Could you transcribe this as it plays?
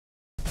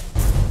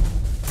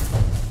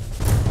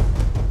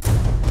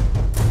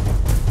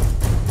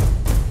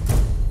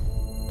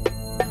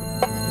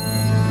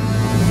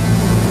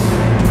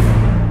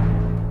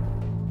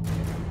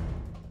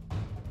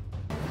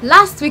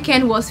Last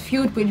weekend was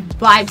filled with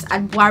vibes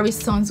at Buhari's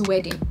son's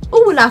wedding.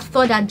 Who would have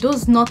thought that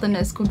those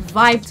Northerners could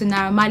vibe to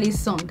Naira Marley's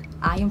song,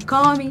 I Am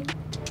Coming,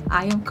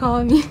 I Am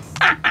Coming.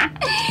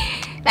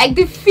 Like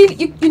the feel,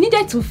 you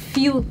needed to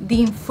feel the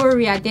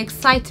euphoria, the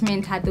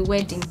excitement at the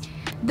wedding.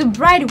 The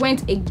bride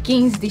went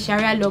against the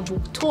Sharia law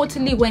book,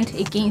 totally went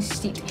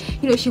against it.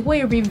 She wore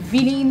a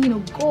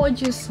revealing,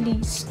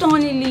 gorgeously,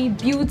 stunningly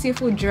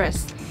beautiful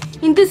dress.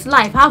 In this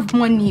life, have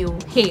money,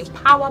 hey,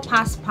 power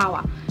pass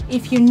power.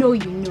 If you know,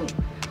 you know.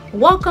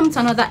 Welcome to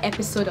another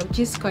episode of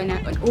Gist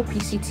Corner on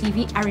OPC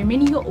TV. I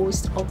remain your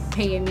host of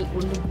Payemi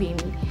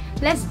Olubemi.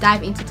 Let's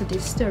dive into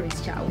today's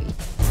stories, shall we?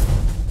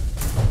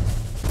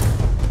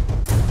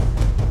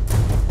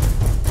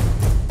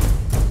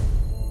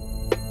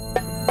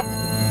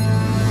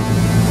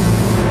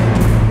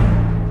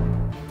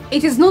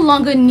 It is no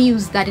longer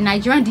news that the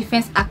Nigerian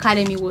Defense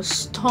Academy was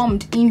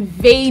stormed,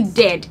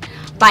 invaded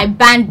by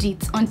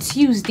bandits on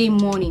Tuesday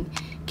morning,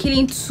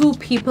 killing 2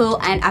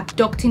 people and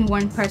abducting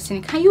 1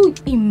 person. Can you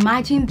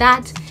imagine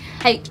that?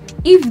 Like,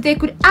 if they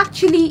could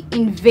actually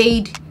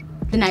invade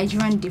the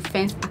Nigerian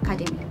Defense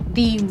Academy,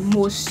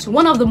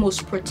 one of the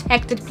most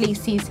protected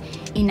places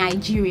in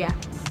Nigeria,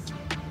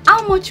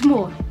 how much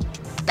more?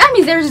 That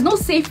means there is no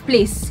safe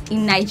place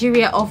in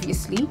Nigeria,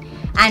 obviously,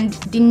 and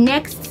the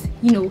next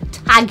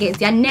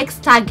their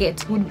next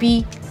target would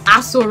be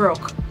Aso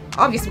Rock,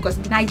 obviously, because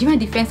the Nigerian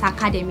Defense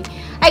Academy,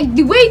 like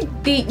the way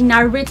they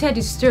narrated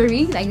the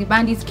story, like the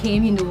bandits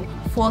came,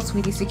 fought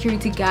with the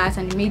security guards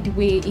and made the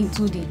way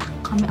into the,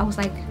 I was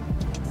like,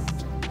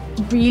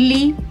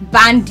 really?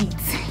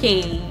 Bandits?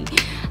 Hey,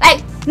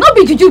 like, not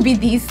be juju be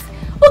this.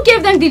 Who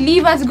gave them the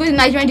lever to go to the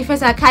Nigerian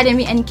Defense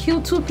Academy and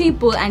kill 2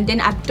 people and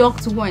then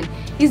abduct 1?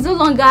 It's no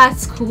longer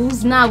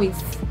schools, now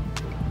it's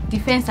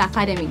Defense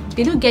Academy.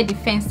 They don't get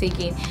defense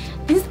again.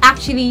 This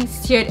actually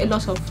stirred a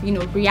lot of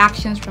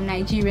reactions from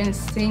Nigerians,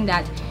 saying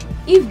that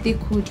if they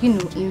could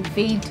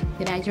invade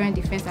the Nigerian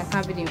Defense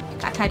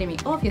Academy,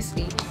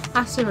 obviously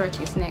Aso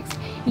Rock is next.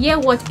 Hear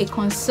what a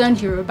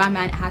concerned Yoruba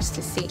man has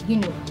to say.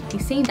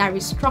 He's saying that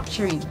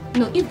restructuring,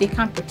 if they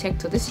can't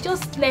protect us,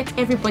 just let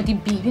everybody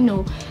be,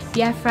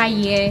 Biafra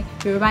here,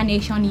 Yoruba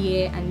nation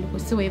here, and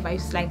whatsoever.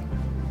 It's like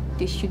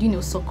they should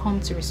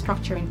succumb to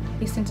restructuring.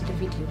 Listen to the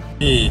video.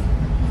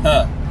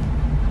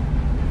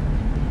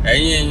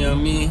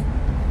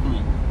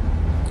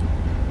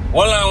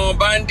 All our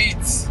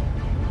bandits,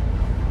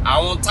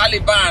 our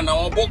Taliban,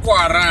 our Boko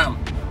Haram,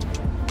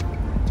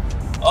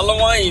 all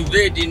want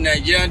invade the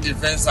Nigerian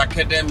Defense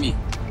Academy.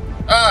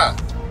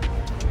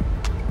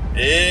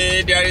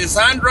 There is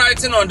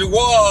handwriting on the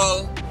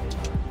wall.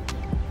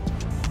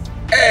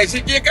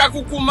 Shijeka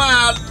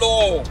kukuma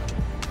law.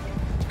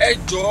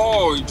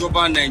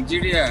 Ìjọba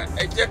Nigeria.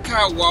 Jẹ́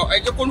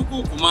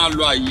koluku kuma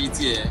law ayi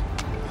ti e.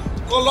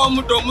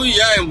 Kolomudomu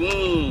ya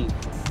emu.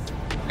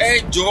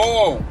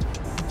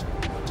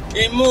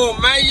 Imo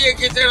maye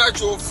ketera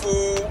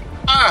chofo.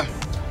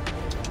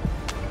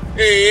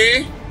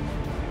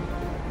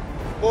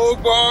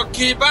 Ogo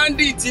ki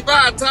bandit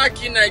ba attack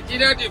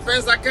Nigeria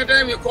Defense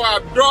Academy ko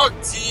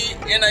abduct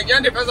in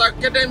Nigerian Defense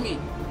Academy.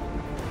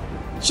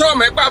 Show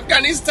me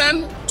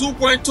Afghanistan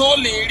 2.0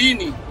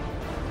 lirini.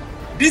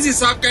 This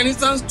is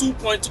Afghanistan's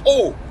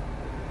 2.0.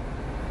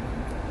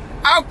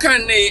 How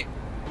can they?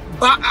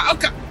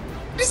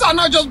 These are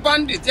not just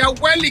bandits. They are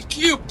well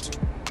equipped.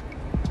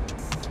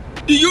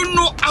 Do you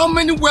know how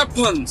many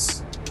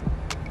weapons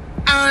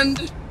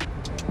and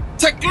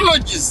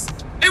technologies,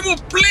 even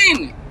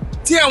plane,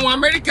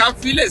 America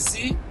feel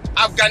see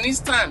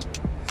Afghanistan?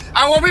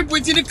 I want people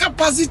with the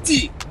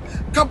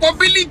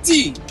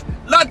capability,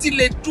 let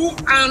it do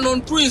and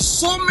undo in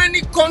so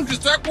many countries.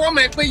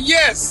 But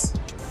yes,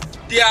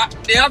 they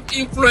have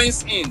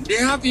influence in. They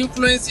have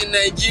influence in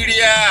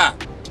Nigeria.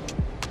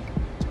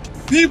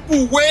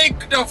 People,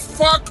 wake the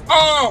fuck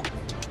up.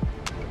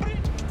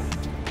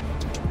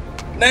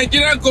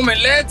 Nigerian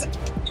government, let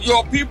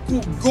your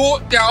people go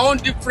their own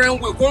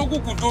different way.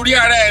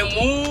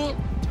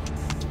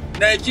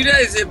 Nigeria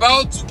is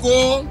about to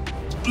go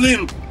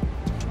blimp.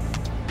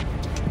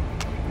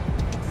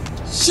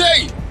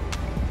 Shay.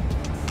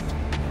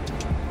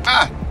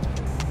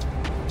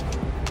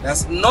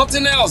 There's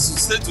nothing else to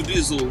say to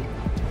this. So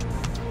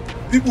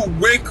people,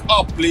 wake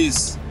up,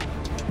 please.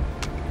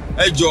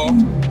 Hey, Joe.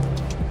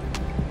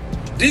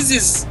 This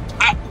is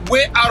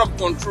way out of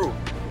control.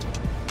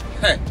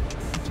 Hey.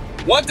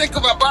 One take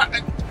of about.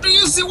 Do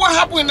you see what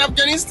happened in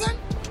Afghanistan?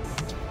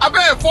 I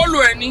better follow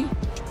any.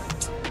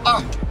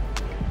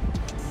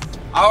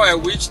 How I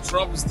wish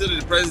Trump is still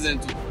the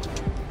president.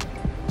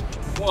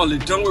 Well, the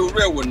tongue will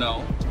real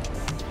now.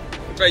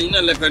 But you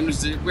know, like I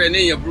say, when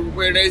you're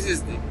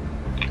racist.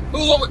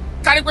 Who's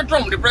carry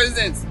Trump the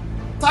president?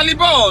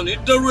 Taliban,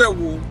 it's the real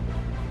war.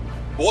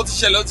 What the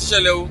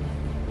shell.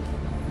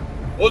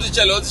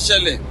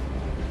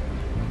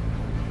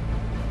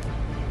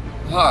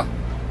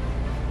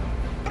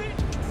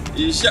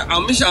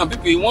 Mission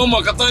people, one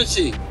more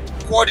Katanshi,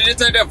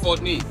 coordinated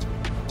effort.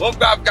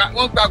 One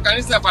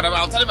Afghanistan father,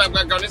 I'll tell you my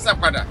Afghanistan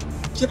father.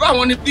 Japan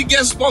one the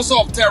biggest sponsor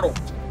of terror.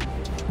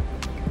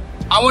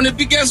 I want the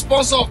biggest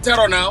sponsor of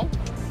terror now.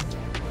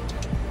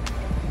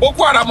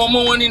 Boko Haram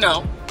money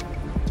now.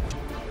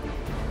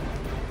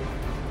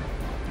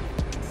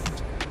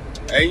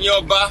 Ẹ̀yin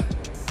ọba,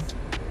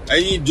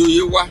 ẹ̀yin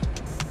ìjòyè wa,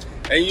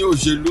 ẹ̀yin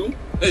òṣèlú,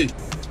 hey.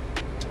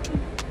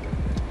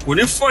 Kò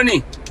ní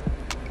funny.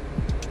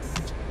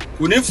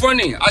 Kò ní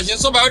funny. Àṣẹ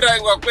sọ bá ọ̀dà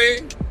ìwà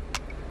pé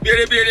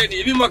bèrè ni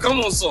ibi mọ̀kàn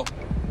mọ̀ sọ.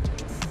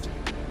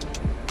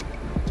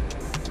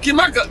 Kí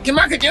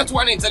má get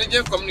one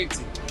intelligent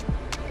community.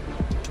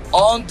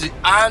 On the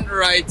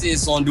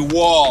handwritings on the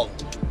wall.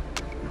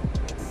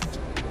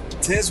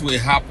 Things will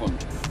happen.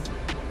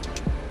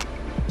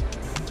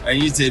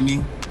 And you tell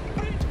me,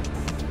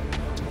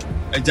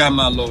 let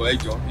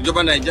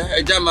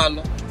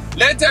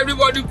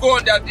everybody go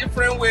on their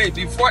different way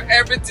before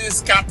everything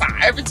scatter.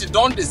 Everything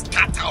done is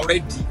scatter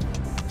already.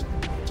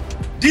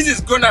 This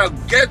is gonna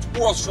get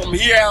worse from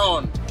here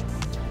on.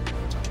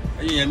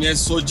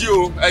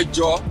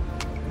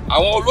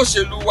 Àwọn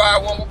olóṣèlú wa,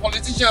 àwọn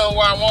politician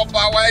wa, àwọn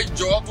ọba wa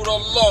ẹjọ́ tó lọ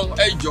lọ́hùn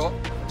ẹjọ́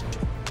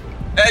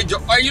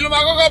ẹ̀yin ló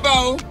máa kọ́kọ́ bá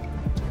o.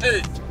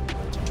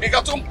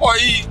 Nǹkan tó ń pọ̀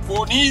yìí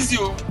kò ní easy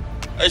o.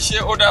 Ẹ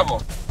ṣé ó dàbọ̀.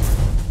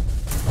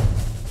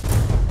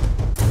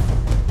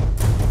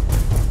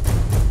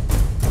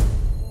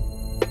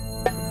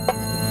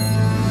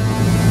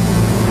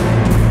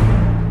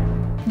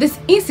 This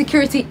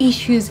insecurity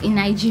issues in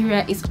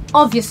Nigeria is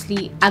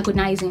obviously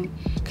agonizing.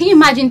 Can you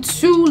imagine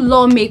two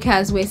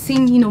lawmakers were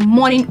seen,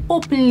 mourning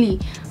openly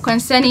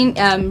concerning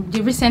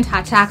the recent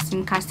attacks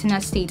in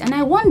Katsina State? And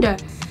I wonder,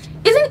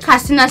 isn't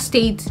Katsina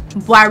State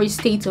Buhari's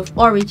state of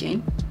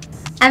origin?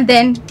 And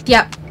then they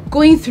are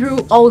going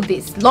through all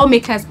this.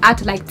 Lawmakers had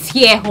to like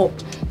tear up.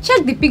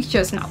 Check the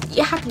pictures now.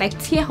 You have to like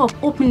tear up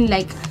openly,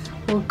 like,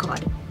 oh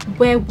God,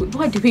 where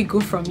do we go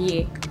from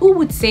here? Who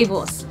would save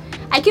us?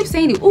 I keep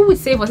saying it, who would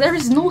save us? There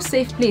is no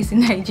safe place in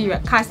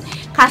Nigeria.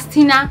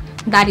 Katsina,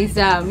 that is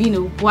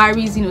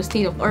Buhari's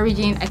state of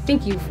origin. I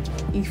think he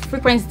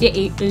frequents there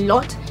a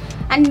lot,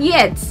 and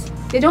yet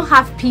they don't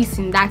have peace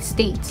in that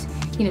state.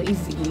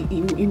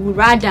 He would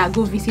rather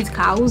go visit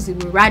cows. He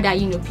would rather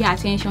pay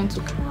attention to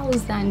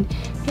cows than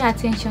pay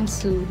attention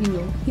to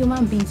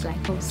human beings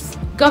like us.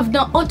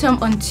 Governor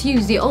Otom on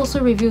Tuesday also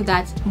revealed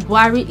that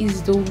Buhari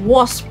is the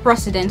worst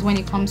president when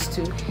it comes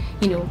to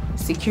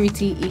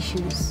security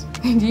issues.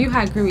 Do you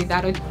agree with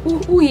that, or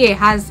who here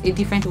has a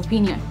different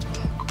opinion?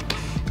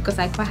 Because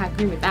I quite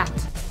agree with that.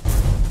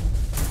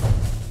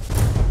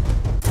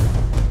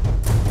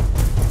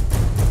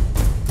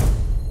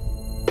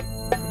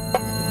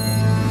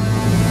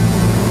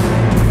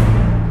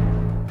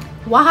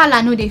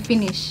 Wahala no dey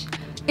finish.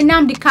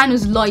 Nnamdi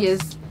Kanu'S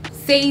lawyers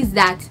says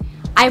that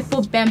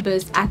Ipob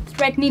members are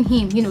threatening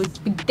him,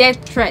 with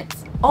death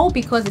threats, all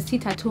because the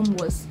sit at home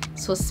was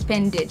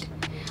suspended.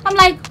 I'm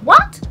like,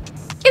 what?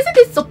 Isn't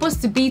it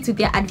supposed to be to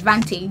their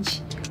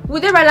advantage?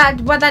 Would they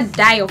rather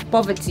die of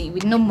poverty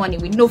with no money,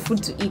 with no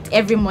food to eat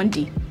every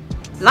Monday?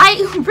 Like,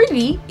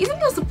 really?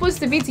 Isn't it supposed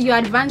to be to your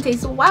advantage?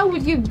 So why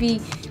would you be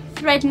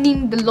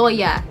threatening the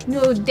lawyer?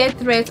 Death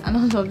threats and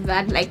all of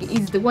that, like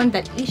he's the one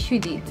that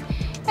issued it.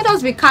 Let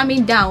us be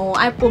calming down,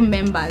 Ipob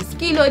members.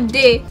 Kilo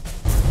day.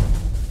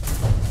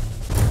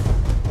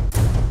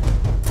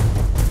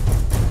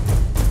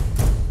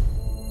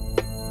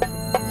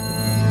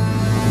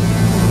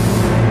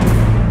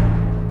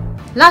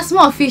 Last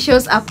month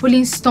officials are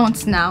pulling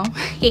stunts now.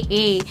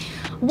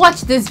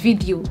 Watch this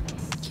video.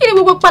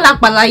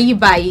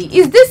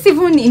 Is this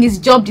even in his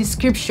job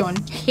description?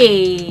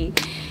 Hey,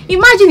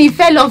 imagine he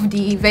fell off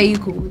the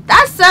vehicle.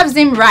 That serves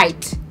him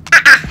right.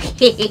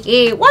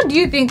 What do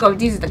you think of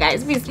this,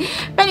 guys? Please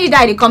let me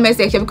down in the comment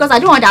section, because I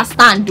don't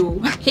understand though.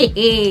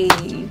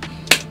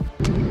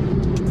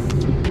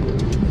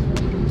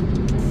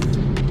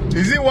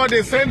 Is it what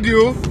they send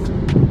you?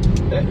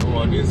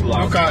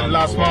 Look at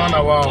last man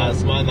a wow.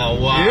 Last man a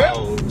wow. Yeah.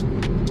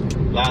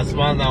 Last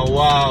man a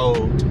wow.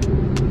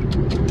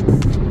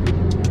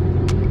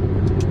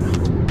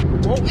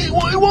 He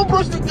won't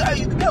brush the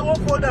guy. The guy won't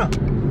fall down.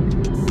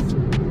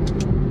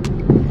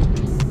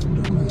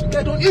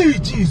 Don't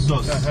eat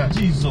Jesus.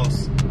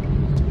 Jesus.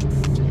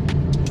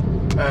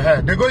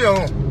 They go your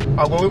own.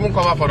 I'll go even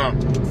cover for now.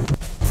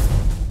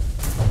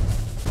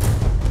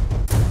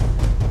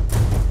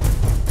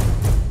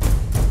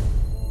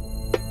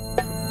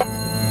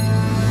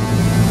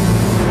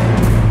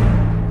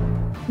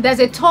 There's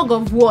a tug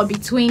of war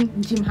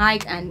between Jim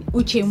Hike and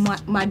Uche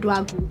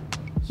Maduagwu.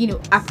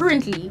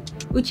 Apparently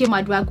Uche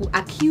Maduagwu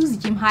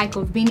accused Jim Hike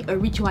of being a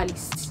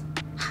ritualist.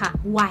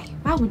 Why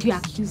would you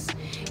accuse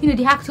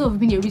the actor of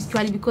being a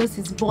ritualist? Because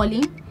he's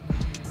balling?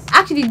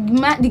 Actually,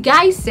 the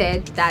guy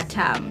said that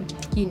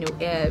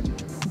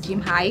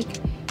Jim Hike,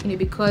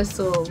 because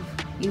of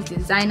his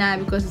designer,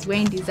 because he's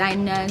wearing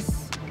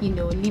designers,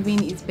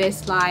 living his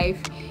best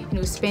life,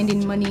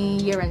 spending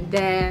money here and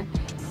there,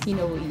 he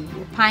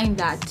opined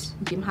that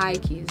Jim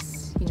Hike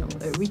is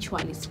a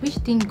ritualist, which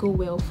didn't go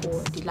well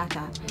for the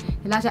latter.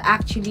 The latter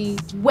actually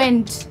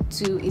went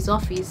to his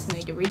office,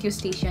 the radio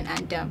station,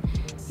 and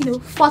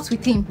fought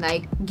with him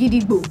like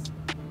Gidigbo.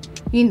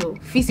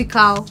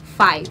 physical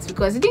fights,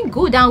 because it didn't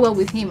go down well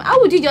with him. How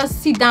would you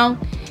just sit down,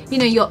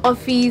 in your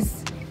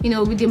office,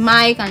 with the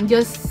mic and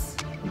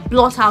just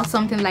blot out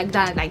something like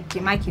that? Like,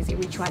 the mic is a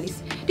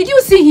ritualist. Did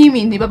you see him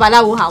in the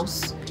Babalawo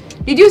house?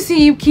 Did you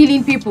see him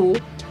killing people?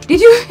 Did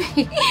you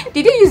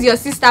use your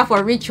sister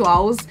for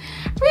rituals?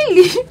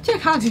 Really?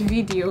 Check out the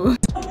video.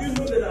 How do you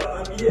know that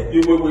I'm here?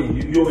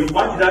 Wait,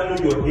 why did I know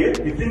you're here?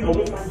 You think I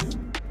won't find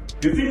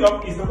you? You think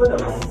it's not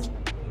around?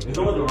 It's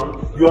not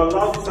around. You are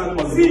allowed to stand on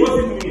the what's he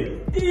doing here?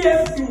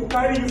 EFC will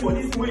carry you for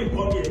this way you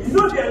come here. You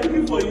know they are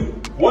looking for you.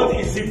 What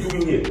is he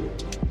doing here?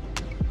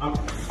 I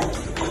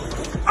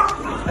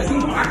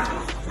don't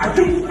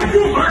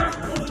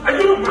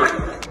mind.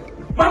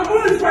 My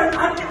phone is right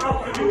out.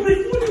 You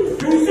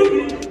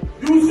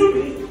will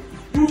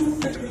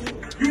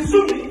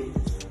sue me.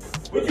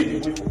 What did you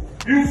do?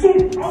 You sue me.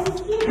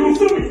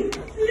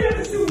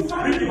 Yes, you will.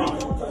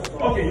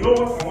 Okay, you know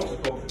what? I want to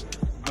talk.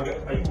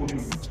 Are you holding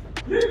me?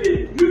 Lady,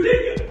 you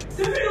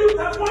think you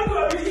are going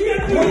to be here?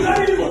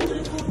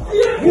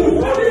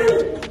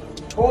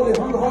 Hold it.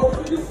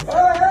 Hey.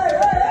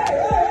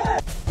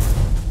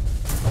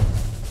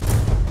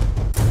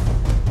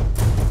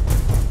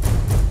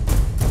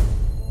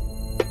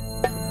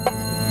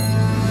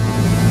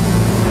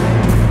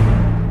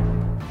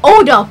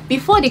 Hold up,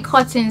 before the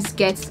curtains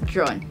get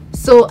drawn.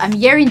 So I'm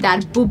hearing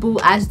that Boo Boo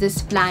has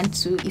this plan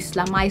to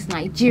Islamize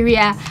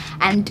Nigeria,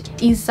 and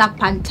Isa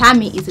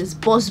Pantami is his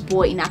boss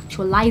boy in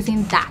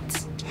actualizing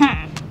that.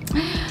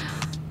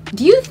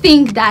 Do you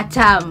think that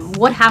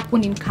what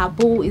happened in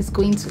Kabul is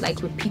going to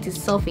repeat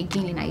itself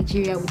again in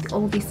Nigeria with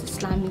all this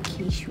Islamic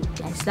issue,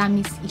 the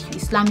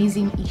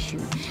Islamism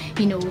issue?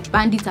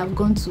 Bandits have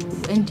gone to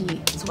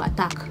NDA to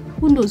attack.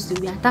 Who knows,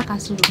 they will attack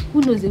Asura? Who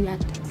knows, they will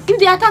attack? If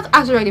they attack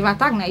Asura, they've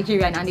attacked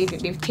Nigeria and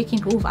they've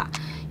taken over.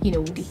 The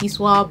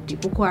Iswap, the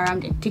Boko Haram,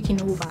 they're taking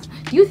over.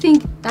 Do you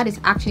think that is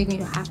actually going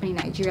to happen in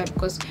Nigeria?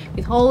 Because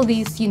with all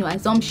these,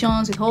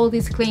 assumptions, with all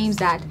these claims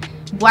that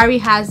Buhari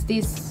has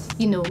this,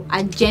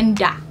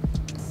 agenda,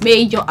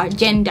 major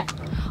agenda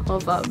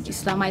of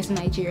Islamizing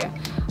Nigeria.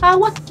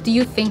 What do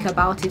you think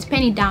about it?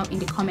 Pen it down in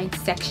the comment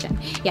section.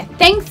 Yeah,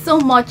 thanks so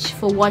much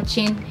for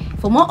watching.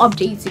 For more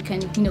updates, you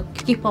can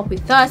keep up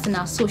with us on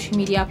our social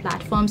media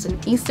platforms on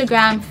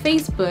Instagram,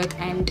 Facebook,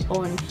 and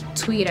on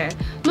Twitter.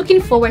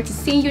 Looking forward to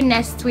seeing you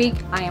next week.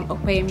 I am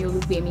Opeyemi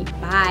Olubemi.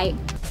 Bye.